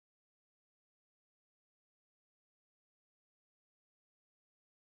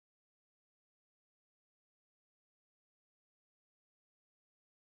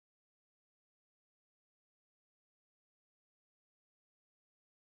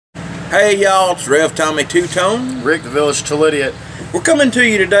Hey y'all, it's Revtommy2tone. Rick the Village Chilidiot. We're coming to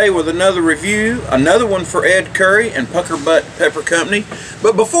you today with another review, another one for Ed Currie and Puckerbutt Pepper Company.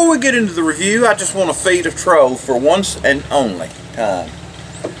 But before we get into the review, I just want to feed a troll for once and only time.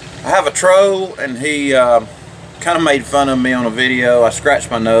 I have a troll and he kind of made fun of me on a video. I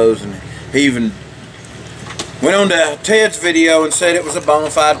scratched my nose and he even went on to Ted's video and said it was a bona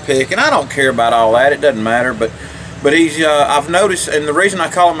fide pick. And I don't care about all that, it doesn't matter. But he's, I've noticed, and the reason I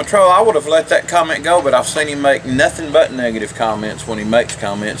call him a troll, I would have let that comment go, but I've seen him make nothing but negative comments when he makes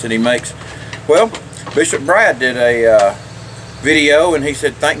comments. And he makes, well, Bishop Brad did a video, and he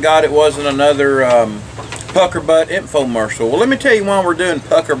said, thank God it wasn't another Puckerbutt infomercial. Well, let me tell you why we're doing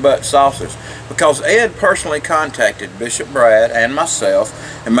Puckerbutt sauces. Because Ed personally contacted Bishop Brad and myself,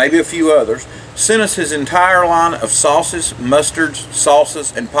 and maybe a few others, sent us his entire line of sauces, mustards,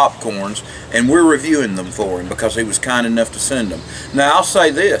 salsas, and popcorns, and we're reviewing them for him because he was kind enough to send them. Now, I'll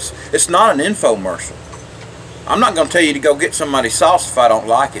say this, it's not an infomercial. I'm not going to tell you to go get somebody's sauce if I don't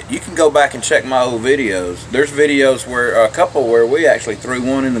like it. You can go back and check my old videos. There's videos where, a couple where we actually threw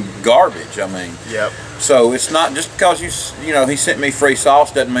one in the garbage, I mean. Yep. So it's not just because you know, he sent me free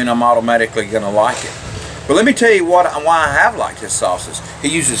sauce doesn't mean I'm automatically going to like it. But let me tell you why I have liked his sauces. He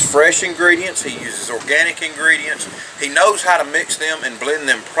uses fresh ingredients, he uses organic ingredients, he knows how to mix them and blend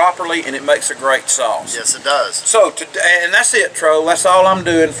them properly, and it makes a great sauce. Yes, it does. So, and that's it, troll. That's all I'm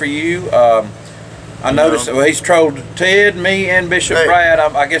doing for you. I noticed that he's trolled Ted, me, and Bishop Brad.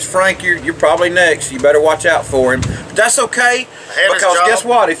 I guess, Frank, you're probably next. You better watch out for him. But that's okay, because guess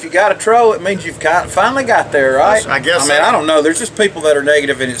what? If you got a troll, it means you've finally got there, right? I guess. I mean, I don't know. There's just people that are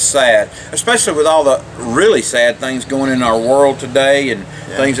negative, and it's sad, especially with all the really sad things going in our world today, and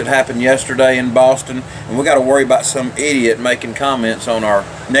things that happened yesterday in Boston. And we got to worry about some idiot making comments on our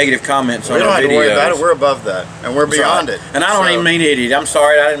negative comments on our videos. We don't have to worry about it. We're above that, and we're beyond it. And I don't even mean idiot. I'm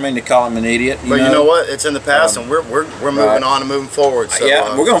sorry. I didn't mean to call him an idiot. But you know what? It's in the past, and we're moving on and moving forward. So,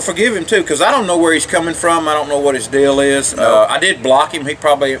 yeah, we're gonna forgive him too, because I don't know where he's coming from. I don't know what his deal is. I did block him. He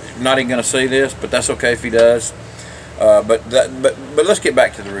probably not even gonna see this, but that's okay if he does. But let's get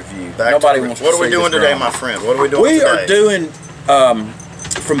back to the review. Nobody wants to see this. What are we doing today, my friend? What are we doing today? We are doing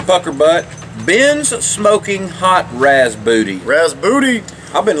from Puckerbutt, Ben's Smoking Hot Rasbooty. Rasbooty.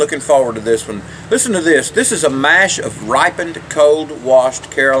 I've been looking forward to this one. Listen to this. This is a mash of ripened,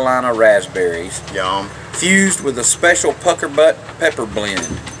 cold-washed Carolina raspberries. Yum. Fused with a special Puckerbutt pepper blend.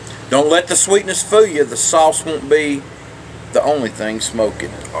 Don't let the sweetness fool you. The sauce won't be the only thing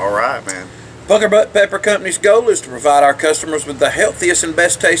smoking. All right, man. Puckerbutt Pepper Company's goal is to provide our customers with the healthiest and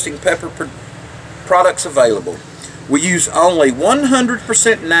best-tasting pepper products available. We use only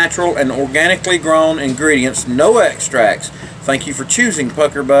 100% natural and organically grown ingredients, no extracts. Thank you for choosing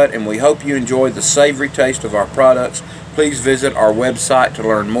Puckerbutt, and we hope you enjoy the savory taste of our products. Please visit our website to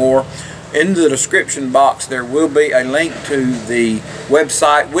learn more. In the description box there will be a link to the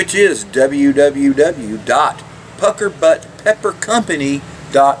website, which is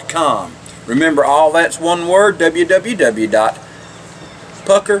www.puckerbuttpeppercompany.com. Remember, all that's one word,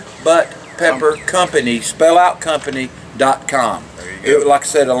 www.puckerbuttpeppercompany, spell out company.com. Like I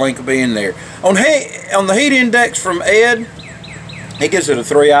said, a link will be in there. On the heat index from Ed, he gives it a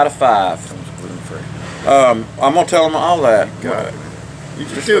 3 out of 5. I'm going to tell him all that. You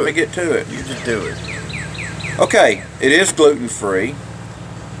just let me get to it. You just do it. Okay, it is gluten-free.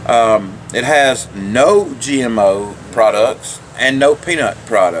 It has no GMO products and no peanut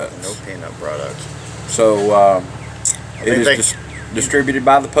products. No peanut products. So it is distributed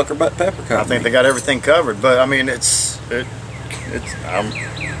by the Puckerbutt Pepper Company. I think they got everything covered, but I mean, look at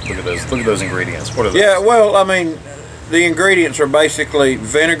those ingredients. What are those? Yeah, well, I mean, the ingredients are basically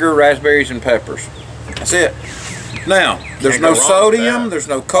vinegar, raspberries, and peppers. That's it. Now, there's no sodium, there's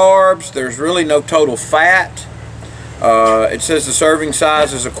no carbs, there's really no total fat. It says the serving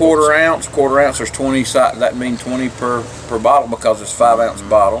size is a quarter ounce. Quarter ounce, there's 20. That means 20 per bottle because it's a 5-ounce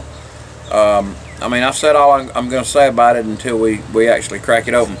bottle. I mean, I've said all I'm going to say about it until we actually crack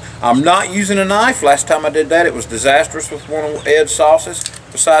it open. I'm not using a knife. Last time I did that, it was disastrous with one of Ed's sauces.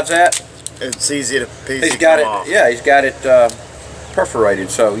 Besides that, it's easy to piece. He's got it. Yeah, he's got it perforated.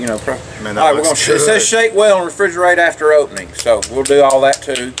 So all right, it says shake well and refrigerate after opening. So we'll do all that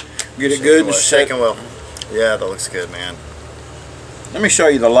too. Get it good and shaking well. Yeah, that looks good, man. Let me show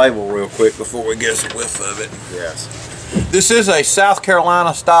you the label real quick before we get a whiff of it. Yes. This is a South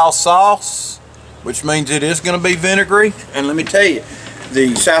Carolina style sauce, which means it is going to be vinegary. And let me tell you,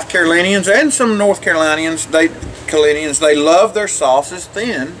 the South Carolinians and some North Carolinians, they love their sauces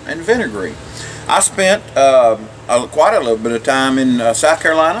thin and vinegary. I spent quite a little bit of time in South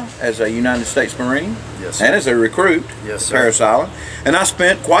Carolina as a United States Marine. Yes, sir. And as a recruit. Yes, sir. Parris Island. And I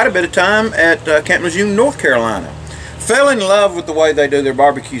spent quite a bit of time at Camp Lejeune, North Carolina. Fell in love with the way they do their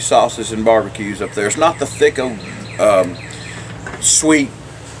barbecue sauces and barbecues up there. It's not the thick, sweet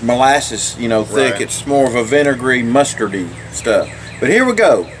molasses, you know, thick. Right. It's more of a vinegary, mustardy stuff. But here we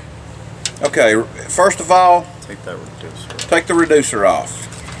go. Okay, first of all, Take that reducer. take the reducer off.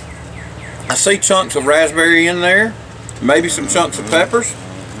 I see chunks of raspberry in there, maybe some chunks of peppers.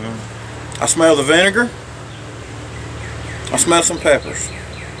 I smell the vinegar. I smell some peppers.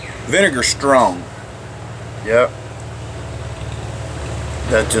 Vinegar strong. Yep.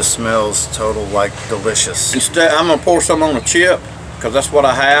 That just smells total like delicious. Instead, I'm gonna pour some on a chip because that's what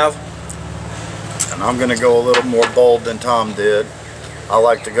I have. And I'm gonna go a little more bold than Tom did. I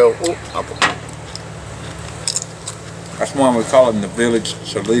like to go. That's why we call him the village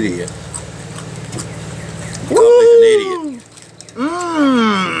Chilidiot. Because he's an idiot.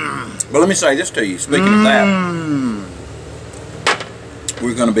 But let me say this to you. Speaking of that,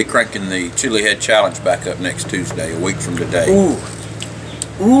 we're going to be cranking the Chili Head Challenge back up next Tuesday, a week from today. Ooh.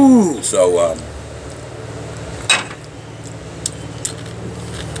 Ooh. So,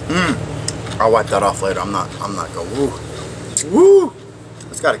 I'll wipe that off later. I'm not going. Woo. Woo.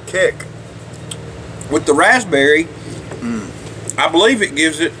 It's got a kick. with the raspberry, I believe it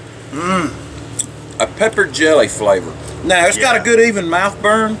gives it a pepper jelly flavor. Now, it's got a good even mouth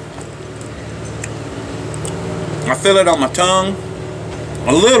burn. I feel it on my tongue,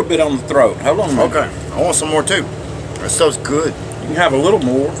 a little bit on the throat. Hold on a minute. Okay, I want some more too. That stuff's good. You can have a little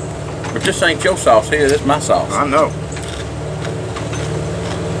more, but this ain't your sauce here, this is my sauce. I know.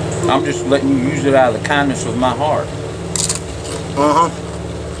 I'm just letting you use it out of the kindness of my heart. Uh-huh.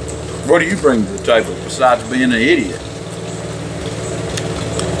 What do you bring to the table besides being an idiot?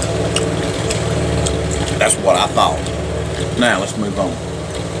 That's what I thought. Now, let's move on.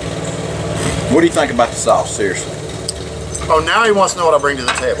 What do you think about the sauce, seriously? Oh, now he wants to know what I bring to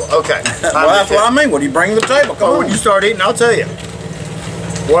the table. Okay. Well, that's what I mean. What do you bring to the table? Come on. When you start eating, I'll tell you.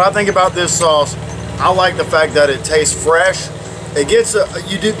 What I think about this sauce, I like the fact that it tastes fresh. It gets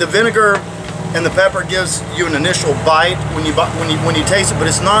the vinegar and the pepper gives you an initial bite when you taste it, but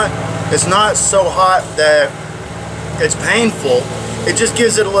it's not so hot that it's painful. It just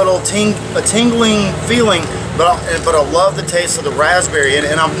gives it a little tingling feeling. But I love the taste of the raspberry,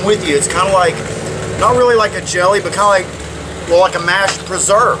 and I'm with you. It's kind of like, not really like a jelly, but kind of like, well, like a mashed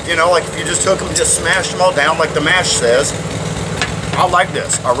preserve. You know, like if you just took them and just smashed them all down, like the mash says. I like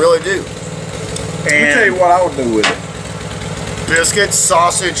this. I really do. Let me tell you what I would do with it. Biscuits,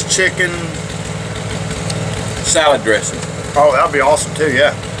 sausage, chicken, salad dressing. Oh, that'd be awesome too.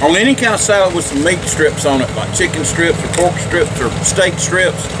 Yeah. On any kind of salad with some meat strips on it, like chicken strips or pork strips or steak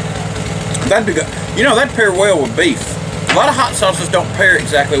strips, that'd be good. You know, that'd pair well with beef. A lot of hot sauces don't pair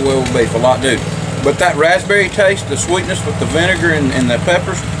exactly well with beef. A lot do. But that raspberry taste, the sweetness with the vinegar and the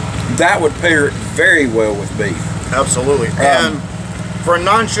peppers, that would pair it very well with beef. Absolutely. And for a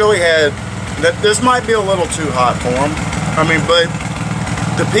non-chili head, this might be a little too hot for them. I mean, but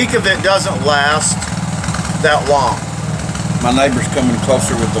the peak of it doesn't last that long. My neighbor's coming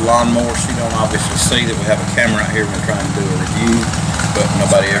closer with the lawnmower. She don't obviously see that we have a camera out here. We're trying to do a review, but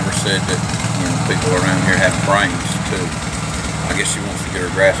nobody ever said that, you know, people around here have brains too. I guess she wants to get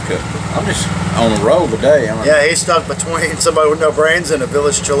her grass cut. But I'm just on a roll today. Yeah, he's stuck between somebody with no brains and a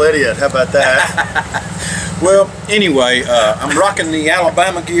village Chilidiot. How about that? Well, anyway, I'm rocking the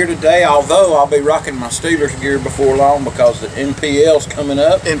Alabama gear today, although I'll be rocking my Steelers gear before long because the NPL's coming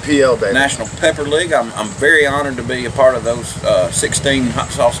up. NPL, baby. National Pepper League. I'm very honored to be a part of those 16 hot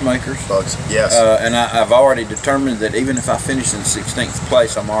sauce makers. Bugs, yes. And I've already determined that even if I finish in 16th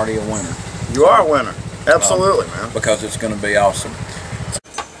place, I'm already a winner. You are a winner. Absolutely, man. Because it's going to be awesome.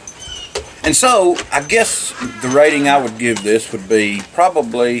 And so, I guess the rating I would give this would be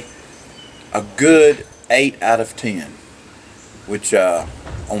probably a good 8 out of 10, which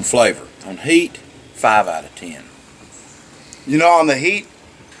on flavor. On heat, 5 out of 10. You know, on the heat,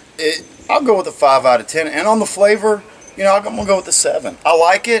 I'll go with a 5 out of 10, and on the flavor, you know, I'm gonna go with the 7. I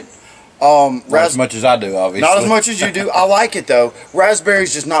like it. Not as much as I do, obviously. Not as much as you do. I like it though.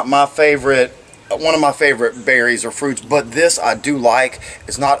 Raspberry's just not my favorite. One of my favorite berries or fruits, but this I do like.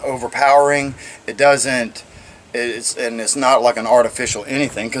 It's not overpowering. It doesn't. It's not like an artificial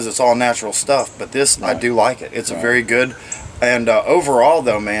anything because it's all natural stuff. But this, right. I do like it. It's a very good. And overall,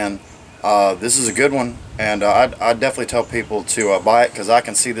 though, man, this is a good one. And I definitely tell people to buy it because I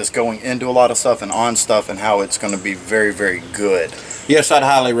can see this going into a lot of stuff and on stuff and how it's going to be very, very good. Yes, I'd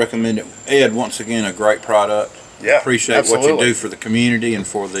highly recommend it. Ed, once again, a great product. Yeah, appreciate what you do for the community and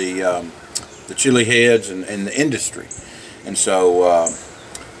for the chili heads and the industry. And so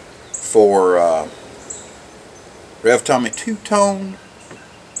for Revtommy2tone,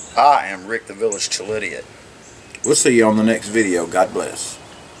 I am Rick the Village Chilidiot. we'll see you on the next video. God bless.